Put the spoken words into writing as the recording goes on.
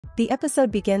The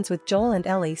episode begins with Joel and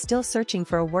Ellie still searching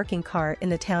for a working car in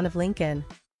the town of Lincoln.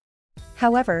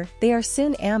 However, they are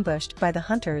soon ambushed by the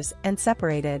hunters and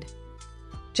separated.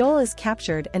 Joel is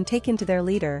captured and taken to their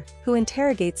leader, who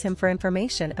interrogates him for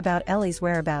information about Ellie's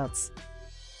whereabouts.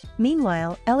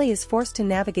 Meanwhile, Ellie is forced to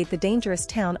navigate the dangerous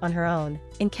town on her own,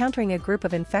 encountering a group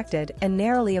of infected and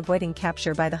narrowly avoiding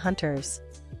capture by the hunters.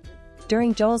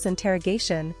 During Joel's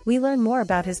interrogation, we learn more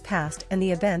about his past and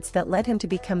the events that led him to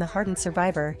become the hardened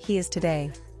survivor he is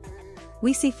today.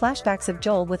 We see flashbacks of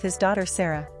Joel with his daughter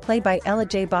Sarah, played by Ella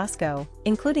J. Bosco,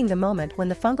 including the moment when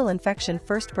the fungal infection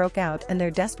first broke out and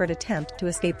their desperate attempt to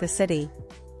escape the city.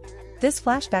 This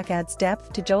flashback adds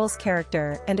depth to Joel's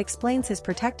character and explains his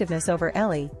protectiveness over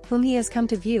Ellie, whom he has come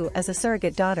to view as a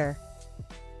surrogate daughter.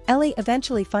 Ellie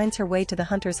eventually finds her way to the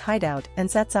hunter's hideout and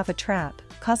sets off a trap,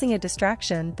 causing a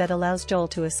distraction that allows Joel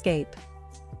to escape.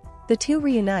 The two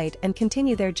reunite and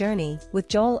continue their journey, with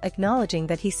Joel acknowledging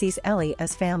that he sees Ellie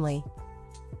as family.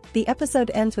 The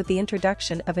episode ends with the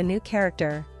introduction of a new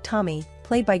character, Tommy,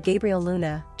 played by Gabriel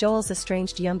Luna, Joel's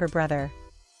estranged younger brother.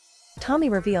 Tommy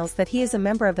reveals that he is a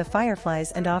member of the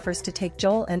Fireflies and offers to take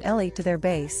Joel and Ellie to their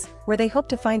base, where they hope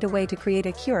to find a way to create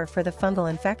a cure for the fungal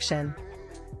infection.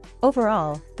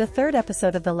 Overall, the third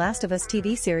episode of The Last of Us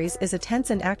TV series is a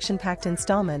tense and action-packed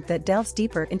installment that delves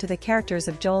deeper into the characters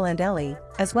of Joel and Ellie,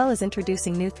 as well as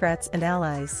introducing new threats and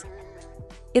allies.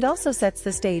 It also sets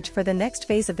the stage for the next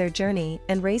phase of their journey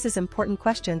and raises important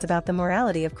questions about the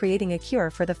morality of creating a cure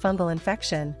for the fungal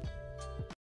infection.